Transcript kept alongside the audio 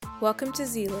Welcome to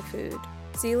Seele Food.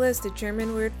 Seele is the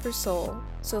German word for soul,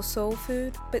 so soul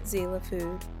food, but Seele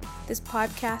food. This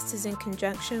podcast is in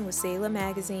conjunction with Seele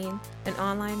Magazine, an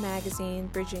online magazine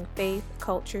bridging faith,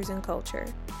 cultures, and culture.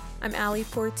 I'm Allie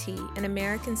Portee, an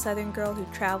American Southern girl who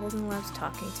travels and loves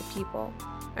talking to people.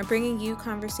 I'm bringing you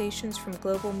conversations from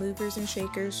global movers and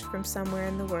shakers from somewhere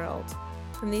in the world.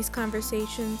 From these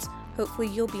conversations, hopefully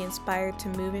you'll be inspired to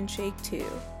move and shake too.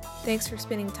 Thanks for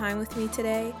spending time with me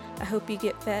today. I hope you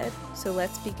get fed, so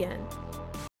let's begin.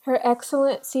 Her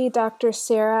Excellency Dr.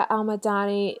 Sarah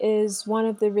Al-Madani is one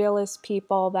of the realest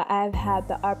people that I've had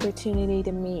the opportunity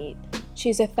to meet.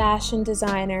 She's a fashion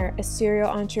designer, a serial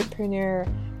entrepreneur,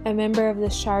 a member of the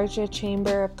Sharjah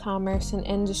Chamber of Commerce and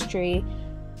Industry.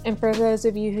 And for those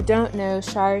of you who don't know,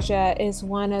 Sharjah is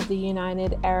one of the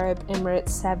United Arab Emirates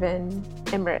 7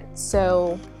 emirates.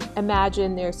 So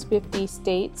imagine there's 50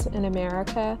 states in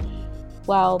America,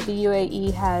 while the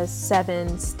UAE has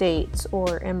 7 states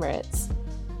or emirates.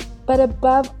 But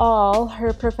above all,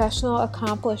 her professional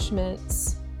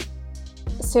accomplishments,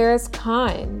 Sarah's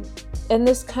kind. And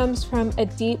this comes from a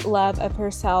deep love of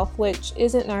herself, which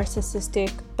isn't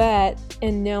narcissistic, but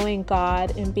in knowing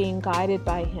God and being guided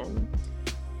by Him.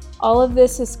 All of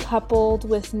this is coupled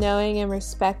with knowing and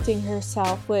respecting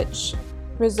herself, which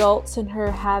results in her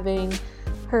having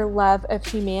her love of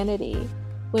humanity.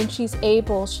 When she's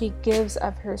able, she gives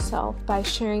of herself by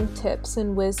sharing tips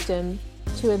and wisdom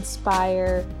to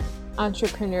inspire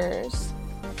entrepreneurs.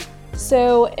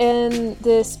 So in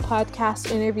this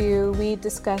podcast interview, we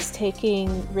discuss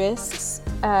taking risks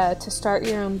to start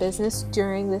your own business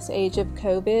during this age of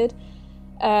COVID.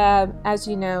 As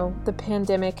you know, the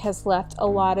pandemic has left a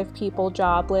lot of people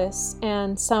jobless,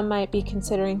 and some might be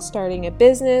considering starting a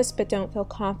business but don't feel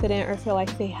confident or feel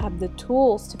like they have the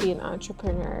tools to be an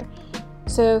entrepreneur.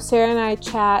 So Sarah and I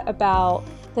chat about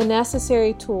the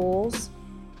necessary tools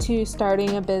to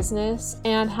starting a business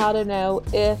and how to know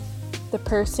if the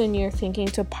person you're thinking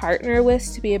to partner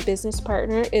with to be a business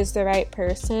partner is the right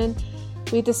person.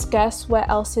 We discuss what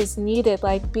else is needed,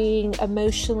 like being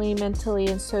emotionally, mentally,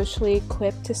 and socially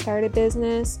equipped to start a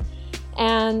business.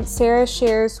 And Sarah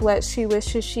shares what she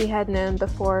wishes she had known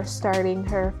before starting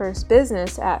her first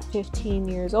business at 15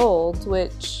 years old,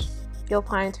 which you'll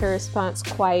find her response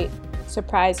quite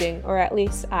surprising, or at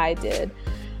least I did.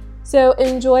 So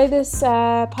enjoy this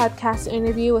podcast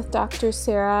interview with Dr.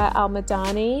 Sarah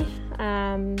Al-Madani,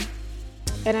 and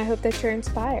I hope that you're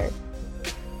inspired.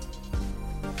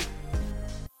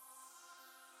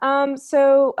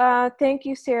 Thank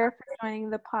you, Sarah, for joining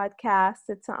the podcast.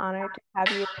 It's an honor to have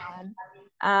you on.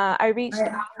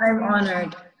 I'm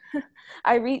honored.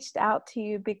 I reached out to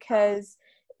you because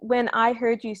when I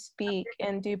heard you speak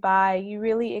in Dubai, you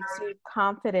really exude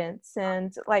confidence.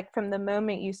 And like from the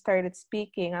moment you started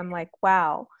speaking, I'm like,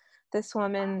 wow, this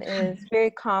woman is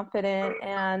very confident.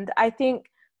 And I think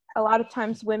a lot of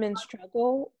times women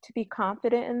struggle to be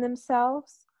confident in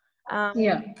themselves.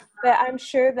 Yeah. But I'm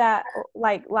sure that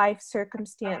like life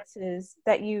circumstances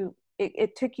that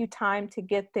it took you time to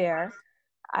get there.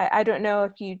 I don't know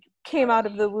if you came out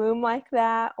of the womb like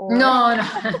that or No.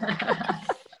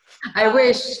 I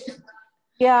wish.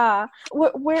 Yeah.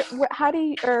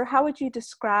 How would you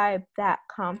describe that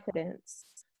confidence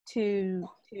to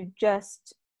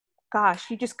just, gosh,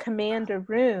 you just command a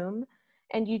room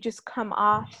and you just come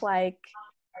off like,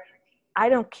 I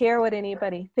don't care what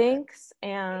anybody thinks,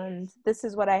 and this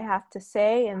is what I have to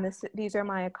say, and these are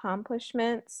my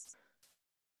accomplishments.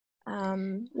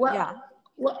 Yeah.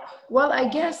 Well, I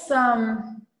guess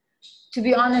to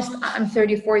be honest, I'm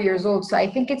 34 years old, so I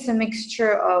think it's a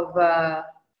mixture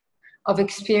of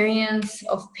experience,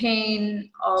 of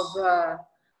pain, of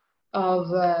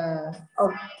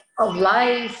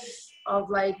life, of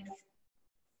like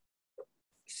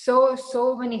so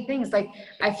many things. Like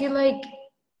I feel like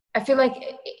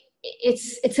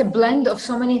it's a blend of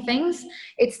so many things.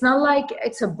 It's not like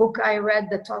it's a book I read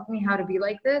that taught me how to be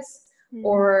like this,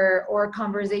 or a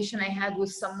conversation I had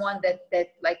with someone that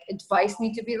like advised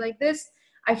me to be like this.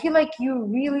 I feel like you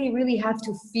really have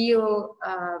to feel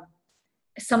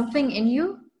something in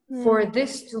you for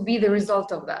this to be the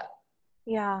result of that.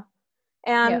 Yeah.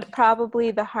 And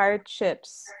probably the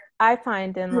hardships I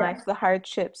find in life, the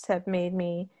hardships have made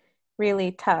me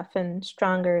really tough and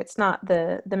stronger. It's not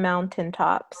the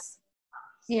mountaintops.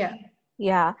 Yeah.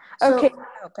 Okay.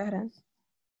 So, go ahead.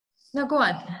 No, go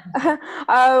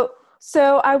on.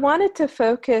 So I wanted to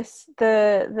focus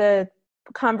the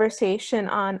conversation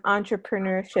on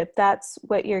entrepreneurship. That's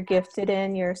what you're gifted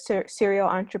in. You're a serial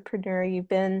entrepreneur. You've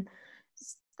been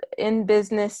in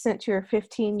business since you were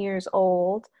 15 years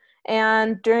old.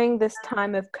 And during this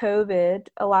time of COVID,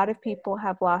 a lot of people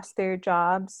have lost their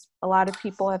jobs. A lot of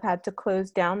people have had to close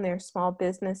down their small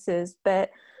businesses, but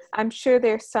I'm sure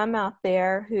there's some out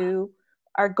there who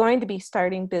are going to be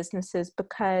starting businesses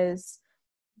because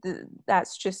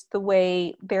that's just the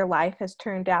way their life has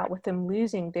turned out with them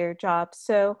losing their job.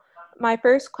 So my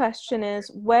first question is,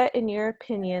 what, in your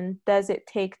opinion, does it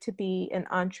take to be an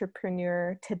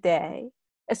entrepreneur today,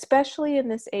 especially in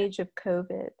this age of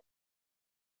COVID?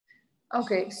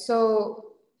 Okay, so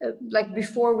like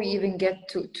before we even get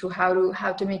to how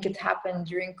to make it happen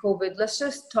during COVID, let's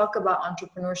just talk about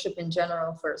entrepreneurship in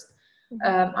general first.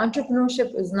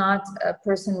 Entrepreneurship is not a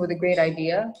person with a great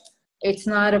idea. It's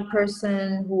not a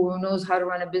person who knows how to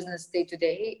run a business day to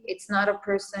day. It's not a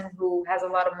person who has a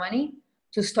lot of money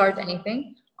to start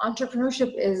anything.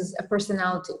 Entrepreneurship is a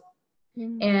personality.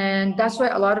 And that's why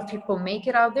a lot of people make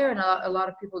it out there and a lot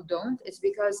of people don't. It's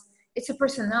because it's a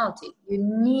personality. You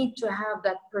need to have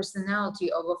that personality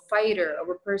of a fighter, of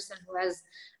a person who has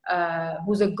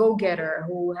who's a go-getter,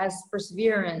 who has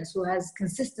perseverance, who has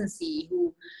consistency,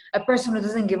 a person who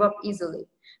doesn't give up easily.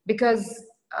 Because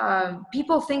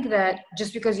people think that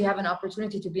just because you have an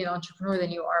opportunity to be an entrepreneur,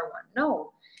 then you are one.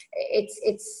 No,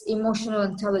 it's emotional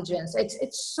intelligence.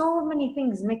 It's so many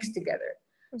things mixed together.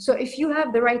 So if you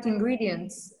have the right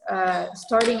ingredients,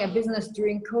 starting a business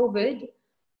during COVID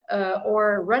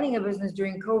or running a business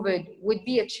during COVID would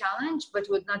be a challenge, but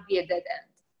would not be a dead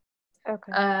end.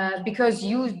 Okay. Because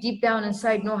you deep down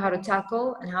inside know how to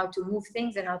tackle and how to move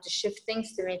things and how to shift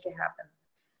things to make it happen.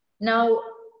 Now,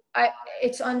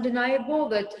 it's undeniable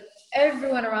that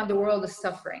everyone around the world is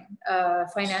suffering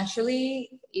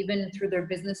financially, even through their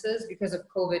businesses because of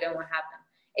COVID and what happened.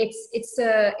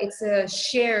 It's a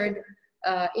shared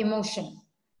emotion.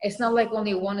 It's not like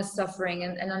only one is suffering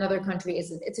and another country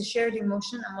isn't. It's a shared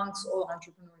emotion amongst all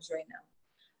entrepreneurs right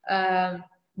now.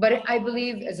 But I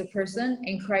believe as a person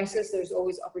in crisis, there's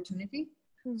always opportunity.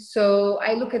 So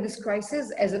I look at this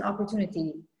crisis as an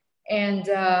opportunity. And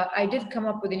I did come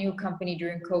up with a new company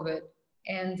during COVID.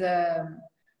 And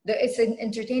it's an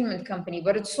entertainment company,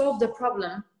 but it solved the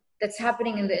problem that's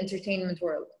happening in the entertainment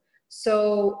world.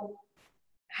 So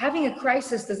having a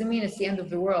crisis doesn't mean it's the end of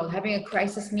the world. Having a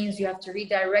crisis means you have to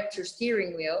redirect your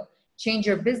steering wheel, change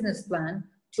your business plan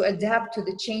to adapt to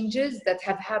the changes that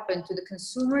have happened to the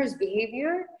consumer's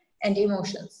behavior and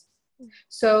emotions.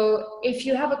 So if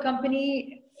you have a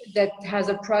company that has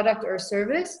a product or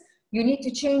service, you need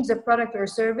to change the product or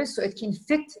service so it can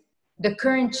fit the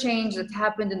current change that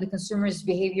happened in the consumer's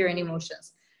behavior and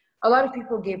emotions. A lot of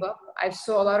people gave up. I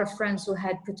saw a lot of friends who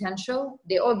had potential.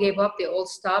 They all gave up, they all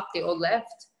stopped, they all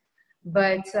left.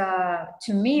 But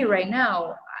to me right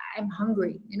now, I'm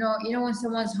hungry. You know when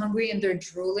someone's hungry and they're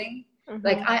drooling?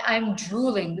 Like I'm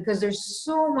drooling because there's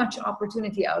so much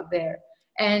opportunity out there.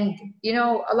 And,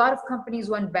 a lot of companies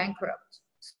went bankrupt.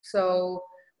 So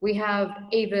we have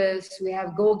Avis, we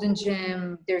have Golden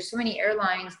Gym, there's so many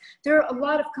airlines. There are a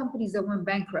lot of companies that went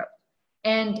bankrupt.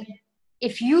 And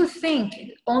if you think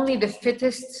only the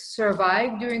fittest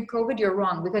survived during COVID, you're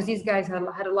wrong, because these guys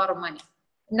had a lot of money.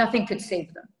 Nothing could save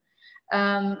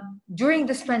them. During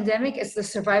this pandemic, it's the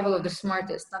survival of the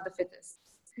smartest, not the fittest.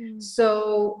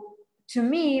 So to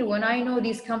me, when I know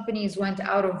these companies went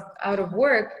out of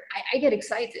work, I get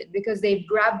excited because they've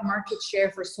grabbed market share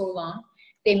for so long.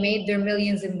 They made their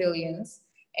millions and billions.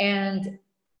 And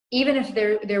even if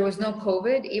there was no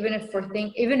COVID, even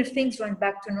if things went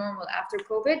back to normal after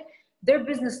COVID, their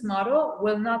business model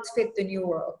will not fit the new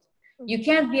world. You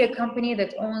can't be a company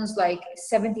that owns like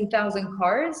 70,000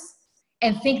 cars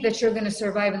and think that you're going to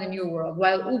survive in the new world,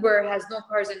 while Uber has no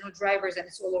cars and no drivers and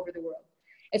it's all over the world.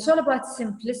 It's all about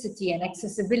simplicity and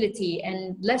accessibility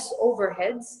and less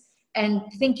overheads and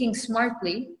thinking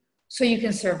smartly so you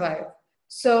can survive.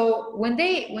 So when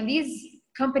these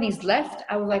companies left,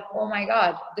 I was like, oh my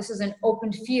God, this is an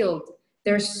open field.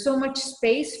 There's so much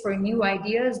space for new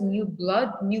ideas, new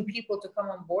blood, new people to come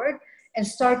on board and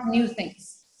start new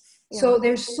things. Yeah. So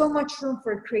there's so much room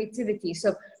for creativity.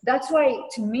 So that's why,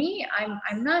 to me,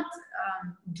 I'm not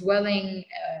dwelling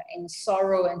in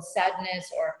sorrow and sadness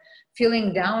or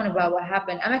feeling down about what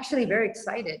happened. I'm actually very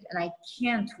excited and I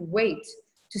can't wait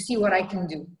to see what I can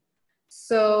do.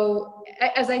 So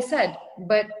as I said,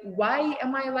 but why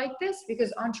am I like this?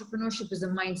 Because entrepreneurship is a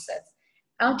mindset.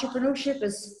 Entrepreneurship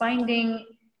is finding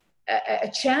a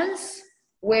chance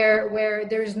where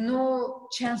there's no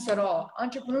chance at all.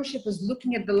 Entrepreneurship is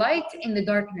looking at the light in the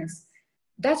darkness.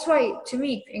 That's why, to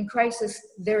me, in crisis,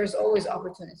 there is always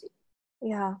opportunity.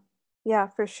 Yeah,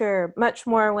 for sure. Much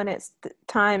more when it's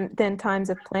times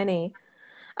of plenty.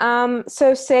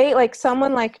 So say like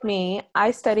someone like me,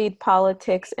 I studied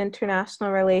politics,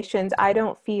 international relations. I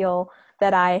don't feel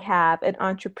that I have an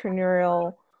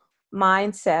entrepreneurial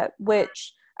mindset,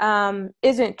 which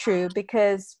isn't true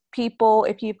because people,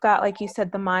 if you've got, like you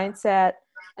said, the mindset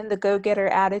and the go-getter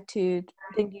attitude,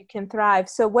 then you can thrive.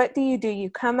 So what do? You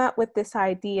come up with this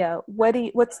idea.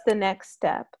 What's the next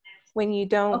step when you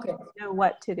don't Okay. know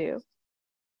what to do?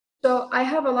 So I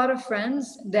have a lot of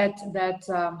friends that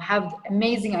have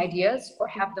amazing ideas or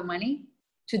have the money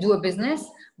to do a business,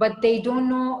 but they don't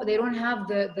know, they don't have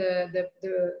the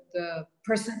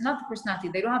person, not the personality,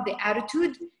 they don't have the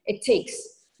attitude it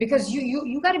takes. Because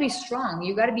you got to be strong.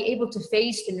 You got to be able to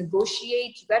face, to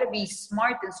negotiate. You got to be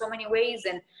smart in so many ways,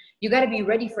 and you got to be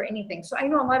ready for anything. So I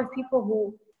know a lot of people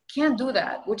who can't do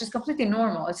that, which is completely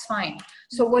normal. It's fine.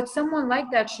 So what someone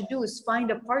like that should do is find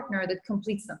a partner that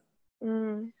completes them.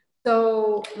 Mm.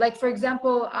 So, like for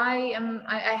example, I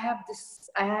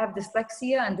have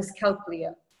dyslexia and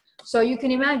dyscalculia. So you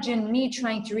can imagine me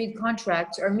trying to read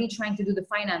contracts or me trying to do the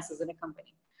finances in a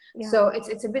company. Yeah. So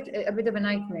it's a bit of a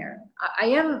nightmare. I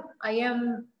am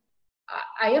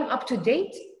up to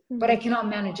date, but I cannot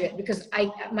manage it because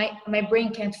my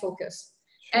brain can't focus.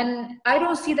 Sure. And I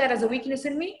don't see that as a weakness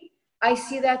in me. I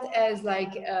see that as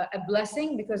like a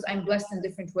blessing because I'm blessed in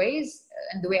different ways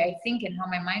and the way I think and how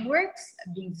my mind works,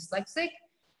 being dyslexic.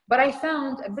 But I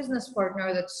found a business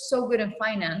partner that's so good in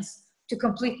finance to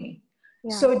complete me.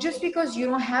 Yeah. So just because you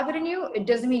don't have it in you, it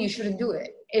doesn't mean you shouldn't do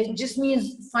it. It just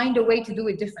means find a way to do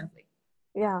it differently.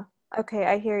 Yeah. Okay,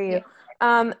 I hear you.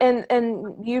 Yeah.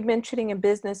 And you mentioning a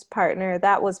business partner,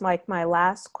 that was like my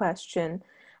last question.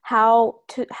 How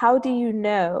do you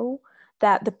know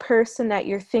that the person that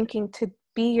you're thinking to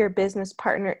be your business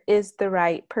partner is the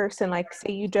right person? Like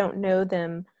say you don't know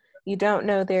them, you don't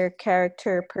know their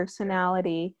character,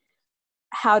 personality.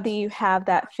 How do you have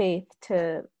that faith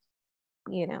to,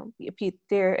 if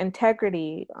their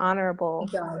integrity, honorable?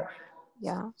 Got it.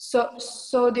 Yeah.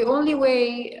 So the only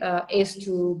way is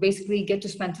to basically get to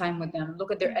spend time with them,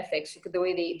 look at their ethics, look at the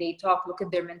way they talk, look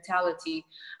at their mentality.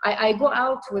 I go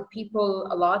out with people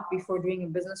a lot before doing a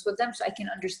business with them so I can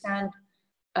understand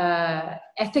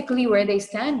ethically where they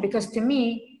stand, because to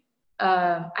me,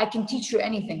 I can teach you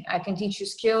anything. I can teach you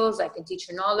skills, I can teach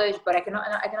you knowledge, but I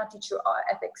cannot teach you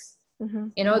ethics. Mm-hmm.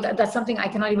 You know, that's something I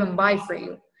cannot even buy for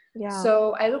you. Yeah.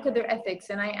 So I look at their ethics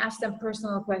and I ask them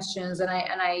personal questions, and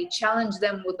I challenge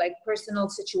them with like personal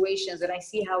situations, and I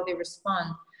see how they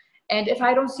respond. And if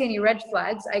I don't see any red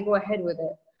flags, I go ahead with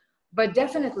it. But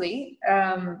definitely,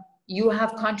 you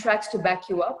have contracts to back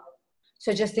you up.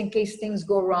 So just in case things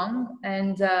go wrong,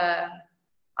 and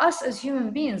us as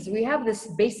human beings, we have this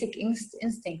basic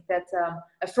instinct that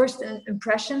a first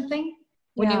impression thing.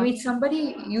 When you Yeah. meet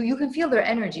somebody, you can feel their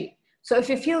energy. So if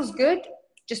it feels good,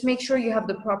 just make sure you have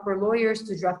the proper lawyers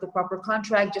to draft the proper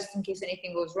contract just in case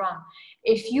anything goes wrong.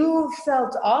 If you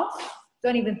felt off,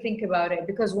 don't even think about it,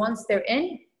 because once they're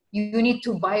in, you need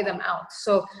to buy them out.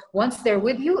 So once they're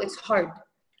with you, it's hard.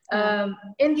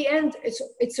 In the end,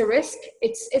 it's a risk.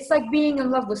 It's like being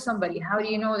in love with somebody. How do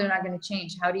you know they're not going to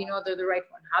change? How do you know they're the right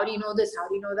one? How do you know this? How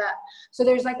do you know that? So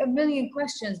there's like a million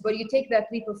questions, but you take that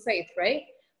leap of faith, right?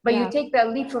 But Yeah. you take that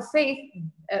leap of faith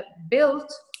built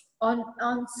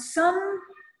on some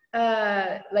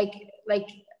like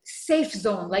safe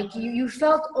zone. Like you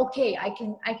felt okay. I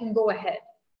can go ahead.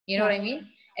 You know what I mean?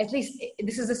 At least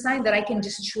this is a sign that I can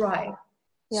just try.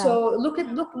 Yeah. So look at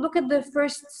the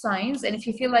first signs, and if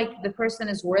you feel like the person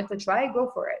is worth a try, go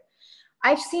for it.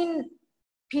 I've seen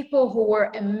people who were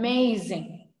amazing,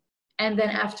 and then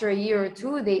after a year or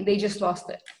two, they just lost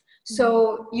it.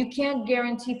 So you can't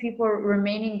guarantee people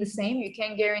remaining the same. You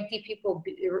can't guarantee people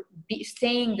be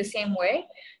staying the same way.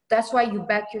 That's why you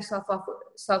back yourself up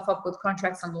with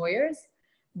contracts and lawyers.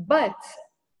 But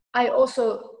I also,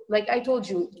 like I told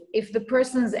you, if the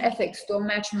person's ethics don't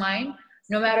match mine,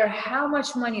 no matter how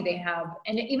much money they have,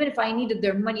 and even if I needed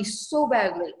their money so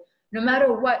badly, no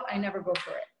matter what, I never go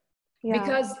for it. Yeah.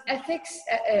 Because ethics,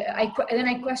 then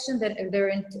I question their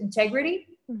integrity.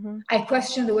 Mm-hmm. I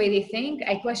question the way they think.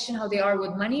 I question how they are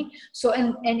with money. So,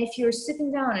 and if you're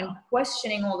sitting down and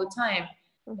questioning all the time,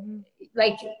 Mm-hmm.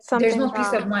 like there's no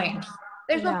peace of mind.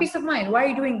 There's no Yeah. peace of mind. Why are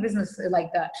you doing business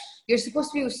like that? You're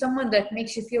supposed to be with someone that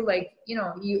makes you feel like,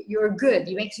 you're good.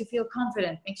 It makes you feel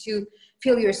confident, makes you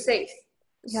feel you're safe.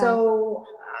 Yeah. So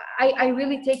I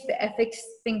really take the ethics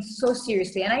thing so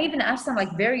seriously. And I even ask them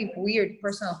like very weird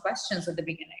personal questions at the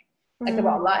beginning, like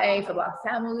about life, about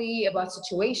family, about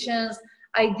situations.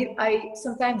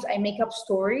 Sometimes I make up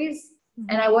stories,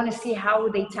 and I want to see how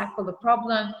they tackle the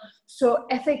problem. So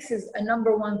ethics is a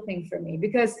number one thing for me,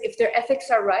 because if their ethics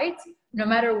are right, no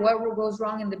matter what goes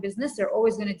wrong in the business, they're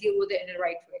always going to deal with it in the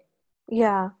right way.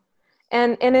 Yeah.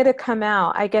 And it'll come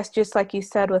out. I guess just like you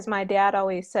said, with my dad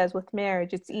always says with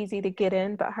marriage, it's easy to get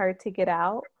in, but hard to get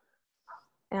out.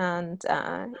 And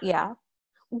yeah.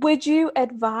 Would you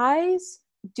advise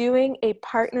doing a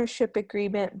partnership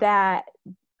agreement that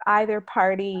either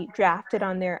party drafted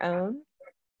on their own?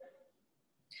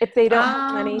 If they don't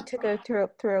have money to go through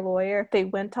a lawyer, if they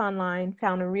went online,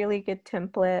 found a really good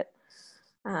template.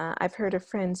 I've heard of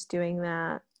friends doing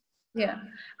that. Yeah,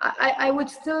 I would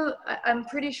still, I'm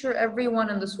pretty sure everyone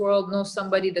in this world knows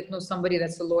somebody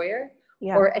that's a lawyer,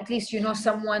 Yeah. or at least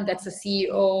someone that's a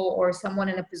CEO or someone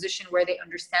in a position where they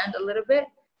understand a little bit.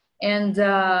 And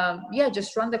yeah,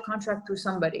 just run the contract through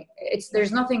somebody.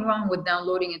 There's nothing wrong with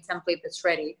downloading a template that's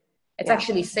ready. It's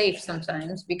actually safe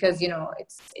sometimes because they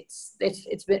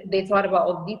thought about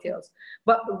all the details.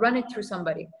 But run it through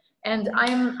somebody. And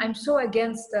I'm so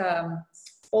against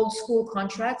old school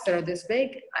contracts that are this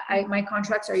big. My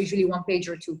contracts are usually 1 page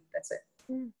or 2. That's it.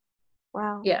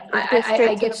 Wow. Yeah,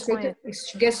 I get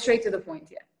straight to the point.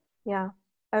 Yeah. Yeah.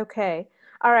 Okay.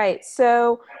 All right.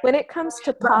 So when it comes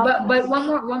to but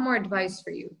one more advice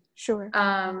for you. Sure.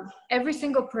 Every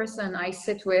single person I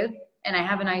sit with and I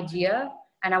have an idea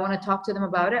and I want to talk to them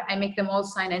about it, I make them all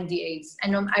sign NDAs.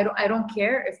 And I don't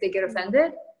care if they get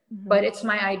offended. But it's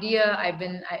my idea.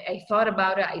 I thought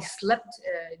about it. I slept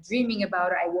dreaming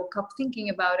about it. I woke up thinking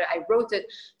about it. I wrote it.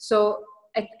 So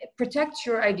protect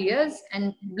your ideas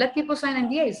and let people sign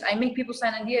NDAs. I make people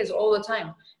sign NDAs all the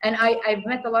time. And I've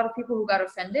met a lot of people who got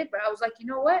offended, but I was like, you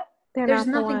know what? There's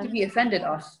nothing to be offended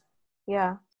of.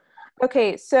 Yeah.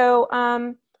 Okay. So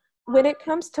when it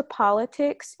comes to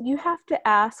politics, you have to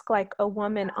ask like a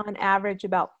woman on average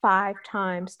about 5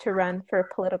 times to run for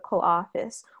a political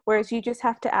office, whereas you just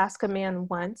have to ask a man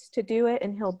once to do it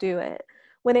and he'll do it.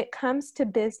 When it comes to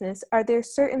business, are there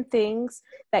certain things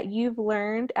that you've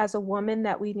learned as a woman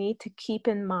that we need to keep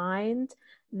in mind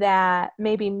that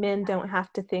maybe men don't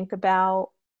have to think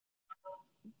about?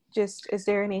 Just, is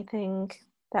there anything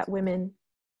that women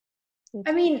need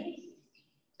to... I mean,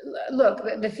 look,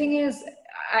 the thing is,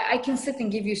 I can sit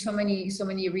and give you so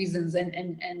many reasons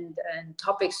and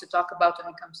topics to talk about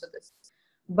when it comes to this,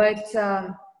 but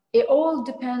it all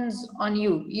depends on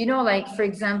you. Like for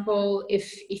example,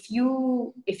 if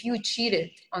you cheated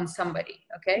on somebody,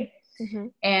 okay,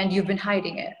 and you've been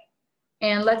hiding it,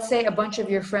 and let's say a bunch of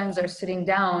your friends are sitting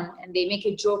down and they make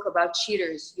a joke about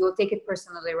cheaters, you'll take it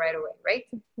personally right away, right?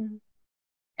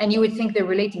 And you would think they're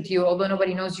relating to you, although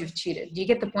nobody knows you've cheated. Do you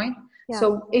get the point? Yeah.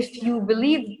 So if you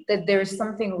believe that there's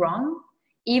something wrong,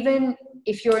 even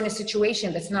if you're in a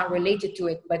situation that's not related to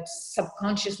it, but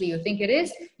subconsciously you think it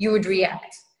is, you would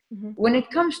react. When it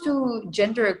comes to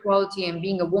gender equality and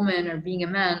being a woman or being a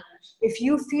man, if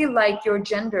you feel like your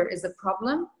gender is a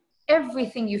problem,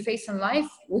 everything you face in life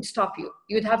would stop you.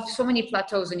 You would have so many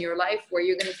plateaus in your life where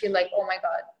you're going to feel like, oh my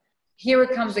God, here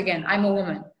it comes again, I'm a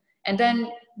woman. And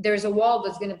then there's a wall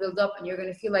that's going to build up and you're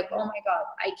going to feel like, oh my God,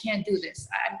 I can't do this.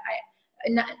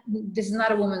 This is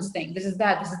not a woman's thing. This is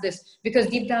that, this is this. Because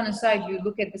deep down inside, you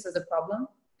look at this as a problem.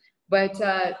 But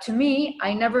to me,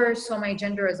 I never saw my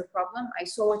gender as a problem. I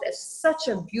saw it as such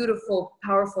a beautiful,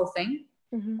 powerful thing.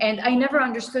 And I never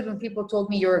understood when people told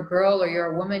me you're a girl or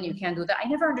you're a woman, you can't do that. I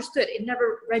never understood. It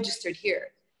never registered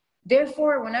here.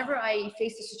 Therefore, whenever I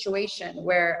faced a situation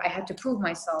where I had to prove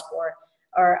myself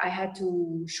or I had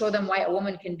to show them why a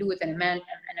woman can do it and a man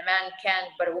can,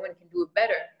 but a woman can do it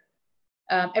better.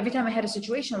 Every time I had a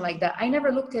situation like that, I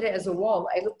never looked at it as a wall.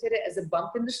 I looked at it as a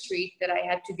bump in the street that I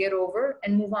had to get over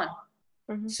and move on.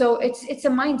 So it's a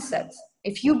mindset.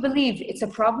 If you believe it's a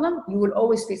problem, you will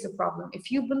always face a problem.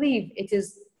 If you believe it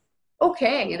is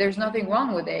okay, there's nothing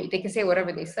wrong with it. They can say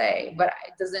whatever they say, but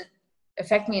it doesn't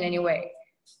affect me in any way.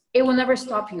 It will never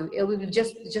stop you. It will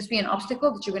just be an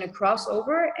obstacle that you're going to cross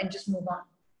over and just move on.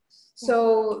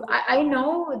 So I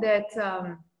know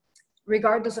that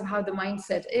regardless of how the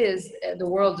mindset is, the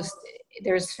world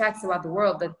there's facts about the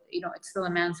world that it's still a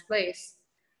man's place.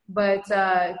 But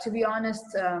to be honest,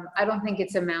 I don't think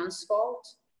it's a man's fault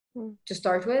to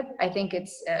start with. I think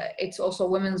it's also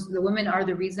the women are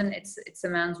the reason it's a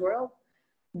man's world,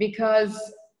 because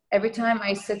every time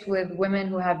I sit with women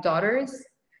who have daughters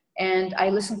and I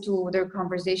listen to their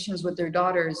conversations with their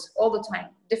daughters all the time,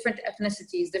 different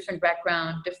ethnicities, different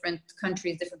background, different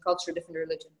countries, different culture, different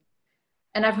religion.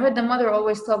 And I've heard the mother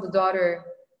always tell the daughter,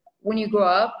 when you grow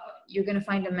up, you're going to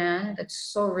find a man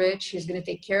that's so rich, he's going to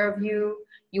take care of you.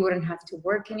 You wouldn't have to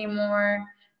work anymore.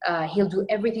 He'll do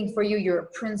everything for you. You're a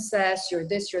princess. You're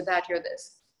this, you're that, you're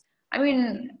this. I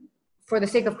mean, for the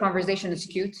sake of conversation, it's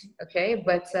cute, okay?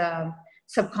 But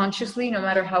subconsciously, no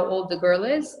matter how old the girl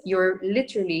is, you're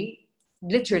literally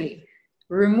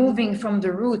removing from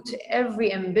the root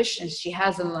every ambition she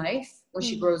has in life when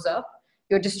she grows up.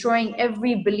 You're destroying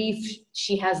every belief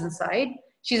she has inside.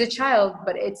 She's a child,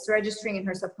 but it's registering in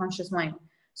her subconscious mind.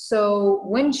 So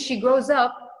when she grows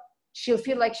up, she'll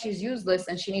feel like she's useless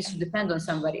and she needs to depend on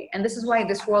somebody. And this is why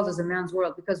this world is a man's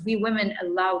world, because we women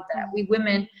allowed that. We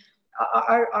women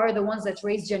are the ones that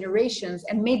raised generations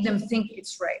and made them think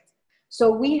it's right. So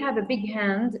we have a big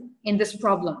hand in this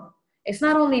problem. It's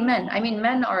not only men. I mean,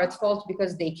 men are at fault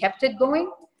because they kept it going,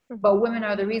 but women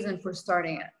are the reason for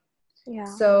starting it. Yeah.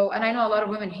 So, and I know a lot of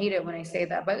women hate it when I say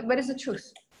that, but it's the truth.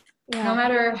 Yeah. No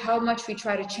matter how much we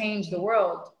try to change the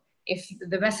world, if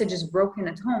the message is broken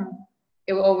at home,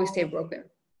 it will always stay broken.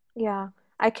 Yeah.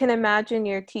 I can imagine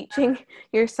you're teaching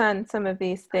your son some of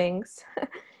these things.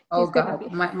 Oh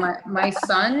God, my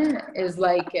son is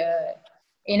like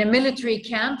in a military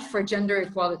camp for gender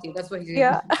equality. That's what he's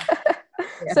yeah.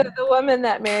 Yeah. So the woman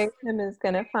that marries him is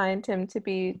going to find him to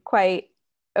be quite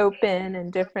open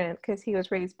and different because he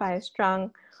was raised by a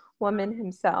strong woman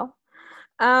himself.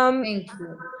 Thank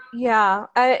you. Yeah,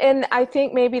 and I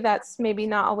think maybe that's maybe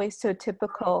not always so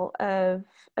typical of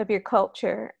your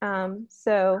culture.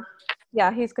 So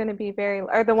yeah, he's going to be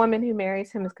or the woman who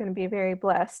marries him is going to be very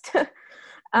blessed.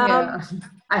 Yeah,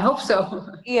 I hope so.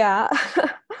 Yeah.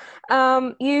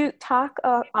 You talk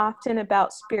often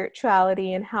about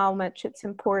spirituality and how much it's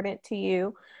important to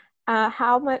you.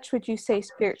 How much would you say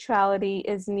spirituality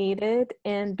is needed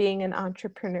in being an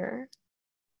entrepreneur?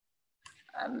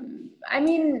 I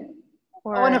mean,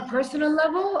 on a personal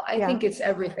level, I think it's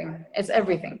everything. It's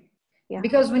everything. Yeah.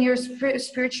 Because when you're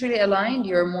spiritually aligned,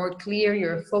 you're more clear,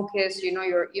 you're focused, you know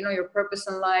your purpose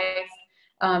in life.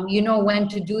 You know when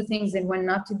to do things and when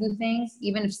not to do things.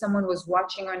 Even if someone was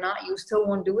watching or not, you still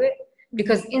won't do it.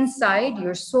 Because inside,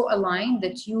 you're so aligned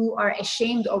that you are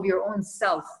ashamed of your own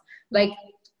self. Like,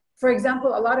 for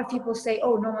example, a lot of people say,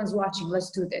 oh, no one's watching,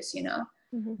 let's do this, you know?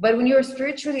 Mm-hmm. But when you're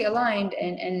spiritually aligned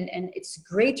and it's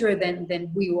greater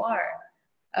than who you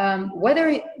are,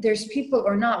 whether there's people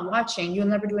or not watching, you'll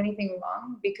never do anything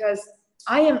wrong, because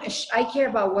I care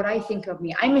about what I think of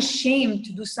me. I'm ashamed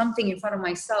to do something in front of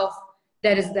myself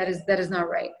that is not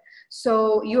right.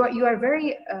 So you are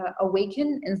very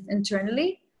awakened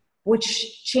internally,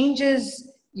 which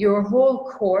changes your whole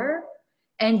core,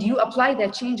 and you apply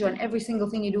that change on every single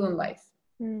thing you do in life.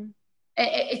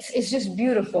 It's just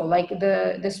beautiful. Like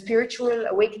the spiritual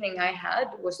awakening I had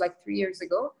was like 3 years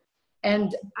ago,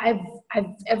 and I've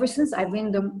ever since I've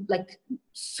been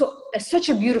such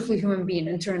a beautiful human being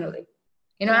internally.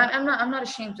 You know, I'm not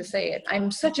ashamed to say it.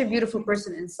 I'm such a beautiful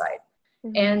person inside.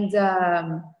 And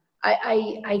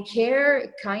I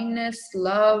care, kindness,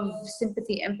 love,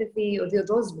 sympathy, empathy,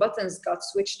 those buttons got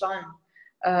switched on.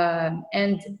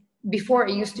 And before,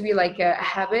 it used to be like a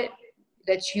habit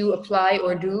that you apply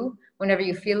or do whenever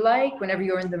you feel like, whenever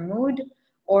you're in the mood,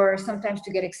 or sometimes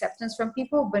to get acceptance from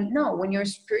people. But no, when you're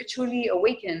spiritually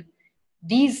awakened,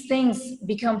 these things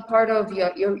become part of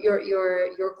your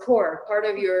core, part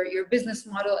of your business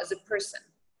model as a person.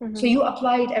 So you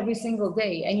apply it every single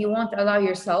day, and you won't allow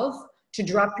yourself to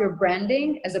drop your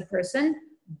branding as a person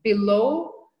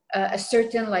below a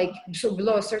certain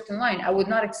line. I would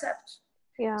not accept.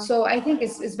 Yeah. So I think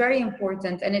it's very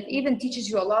important, and it even teaches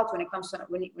you a lot when it comes to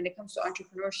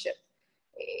entrepreneurship.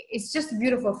 It's just a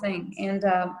beautiful thing, and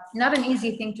not an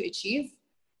easy thing to achieve,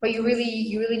 but you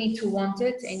really need to want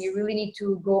it, and you really need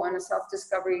to go on a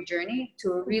self-discovery journey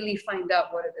to really find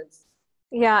out what it is.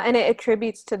 Yeah, and it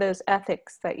attributes to those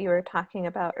ethics that you were talking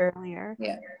about earlier.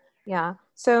 Yeah. Yeah.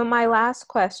 So my last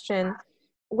question,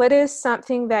 what is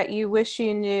something that you wish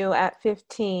you knew at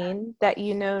 15 that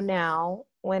you know now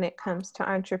when it comes to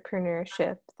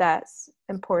entrepreneurship that's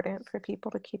important for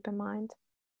people to keep in mind?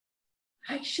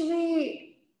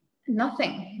 Actually,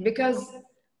 nothing, because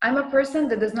I'm a person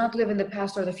that does not live in the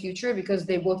past or the future, because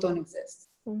they both don't exist.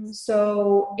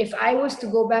 So if I was to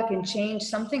go back and change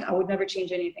something, I would never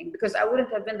change anything, because I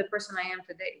wouldn't have been the person I am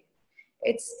today.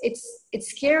 It's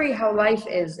scary how life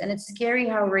is, and it's scary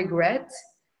how regret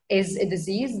is a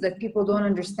disease that people don't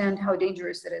understand how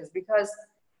dangerous it is. Because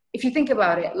if you think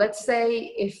about it, let's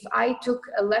say if I took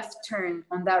a left turn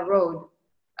on that road,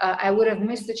 I would have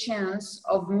missed the chance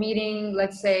of meeting,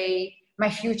 let's say, my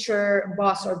future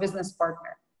boss or business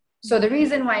partner. So the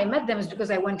reason why I met them is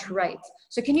because I went right.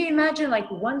 So can you imagine, like,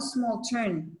 one small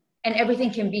turn and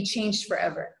everything can be changed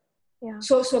forever? Yeah.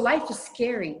 So life is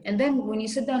scary. And then when you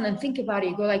sit down and think about it,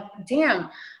 you go like,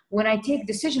 damn, when I take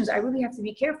decisions, I really have to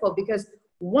be careful, because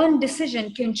one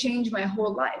decision can change my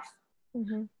whole life.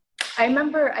 I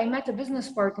remember I met a business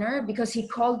partner because he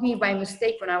called me by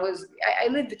mistake when I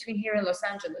lived between here and Los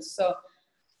Angeles. So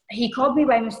he called me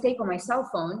by mistake on my cell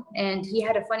phone, and he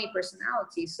had a funny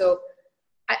personality. So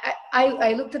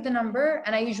I looked at the number,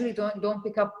 and I usually don't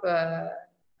pick up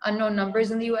unknown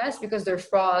numbers in the US because they're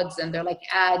frauds and they're like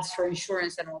ads for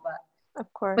insurance and all that.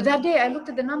 Of course. But that day I looked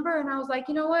at the number and I was like,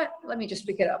 you know what? Let me just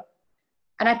pick it up.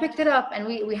 And I picked it up, and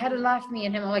we had a laugh, me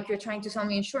and him. I'm like, you're trying to sell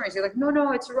me insurance. He's like,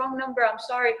 no, it's a wrong number. I'm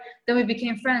sorry. Then we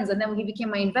became friends, and then he became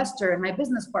my investor and my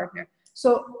business partner.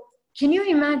 So can you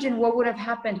imagine what would have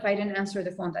happened if I didn't answer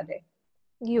the phone that day?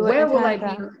 Where will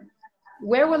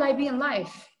I be in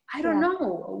life? I don't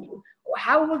know.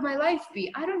 How would my life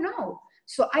be? I don't know.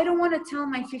 So I don't want to tell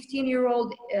my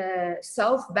 15-year-old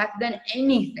self back then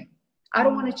anything. I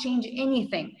don't want to change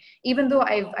anything, even though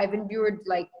I've endured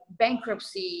like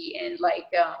bankruptcy and like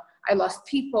I lost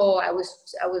people. I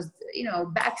was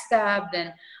backstabbed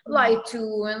and lied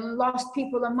to and lost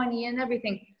people and money and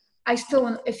everything. I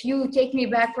still, if you take me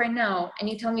back right now and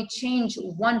you tell me change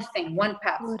one thing, one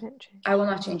path, I will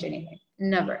not change anything.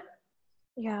 Never.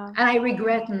 Yeah. And I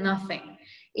regret nothing.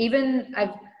 Even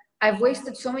I've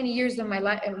wasted so many years of my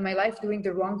life doing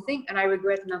the wrong thing, and I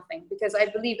regret nothing because I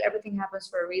believe everything happens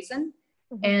for a reason.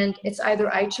 And it's either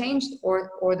I changed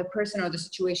or the person or the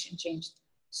situation changed.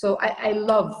 So I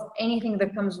love anything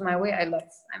that comes my way. I love.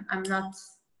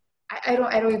 I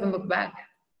don't even look back.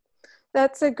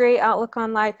 That's a great outlook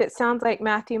on life. It sounds like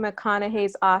Matthew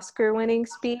McConaughey's Oscar-winning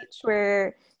speech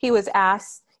where he was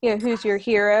asked, who's your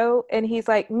hero? And he's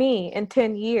like, me in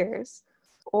 10 years.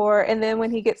 And then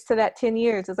when he gets to that 10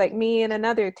 years, it's like me in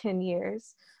another 10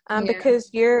 years. Because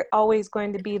you're always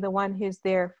going to be the one who's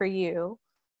there for you.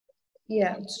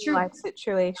 Yeah, it's true. Life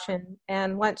situation.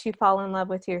 And once you fall in love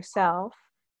with yourself,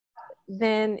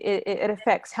 then it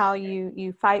affects how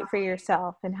you fight for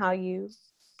yourself and how you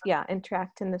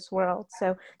interact in this world.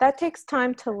 So that takes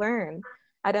time to learn.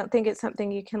 I don't think it's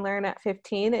something you can learn at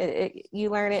 15. You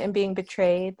learn it in being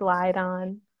betrayed, lied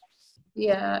on.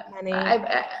 Yeah,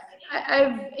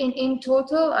 I've in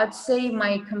total, I'd say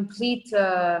my complete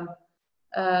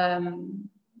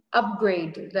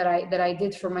upgrade that I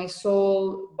did for my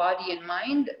soul, body, and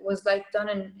mind was like done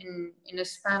in a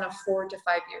span of 4 to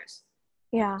 5 years.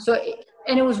 Yeah. So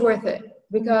and it was worth it,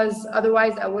 because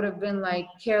otherwise I would have been like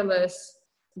careless,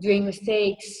 doing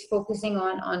mistakes, focusing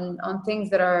on things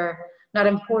that are not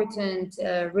important,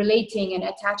 relating and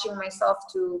attaching myself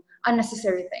to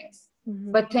unnecessary things.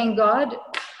 But thank God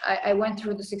I went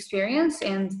through this experience,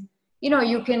 and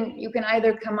you can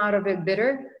either come out of it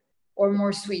bitter or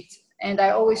more sweet. And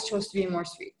I always chose to be more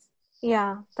sweet.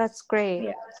 Yeah, that's great.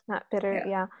 Yeah. Not bitter.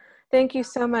 Yeah. Thank you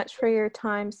so much for your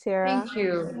time, Sarah. Thank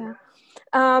you. Yeah.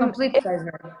 Complete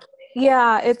pleasure.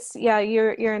 Yeah,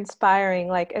 you're inspiring.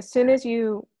 Like as soon as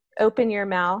you open your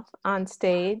mouth on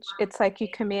stage, it's like you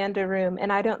command a room.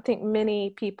 And I don't think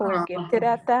many people are gifted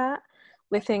at that,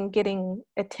 within getting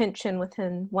attention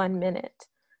within 1 minute.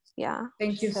 Yeah.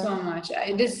 Thank you so much.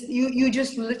 You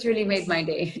just literally made my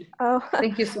day. Oh,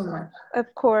 thank you so much.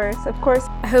 Of course.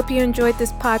 I hope you enjoyed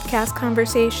this podcast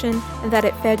conversation and that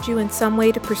it fed you in some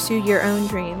way to pursue your own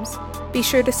dreams. Be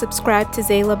sure to subscribe to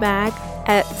Zayla Mag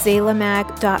at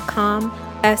zaylamag.com,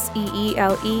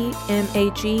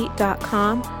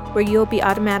 SEELEMAG.com, where you'll be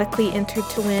automatically entered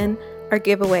to win our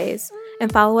giveaways.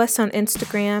 And follow us on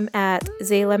Instagram at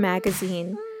Zayla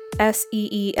Magazine,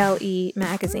 SEELE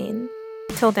Magazine.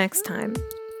 Till next time.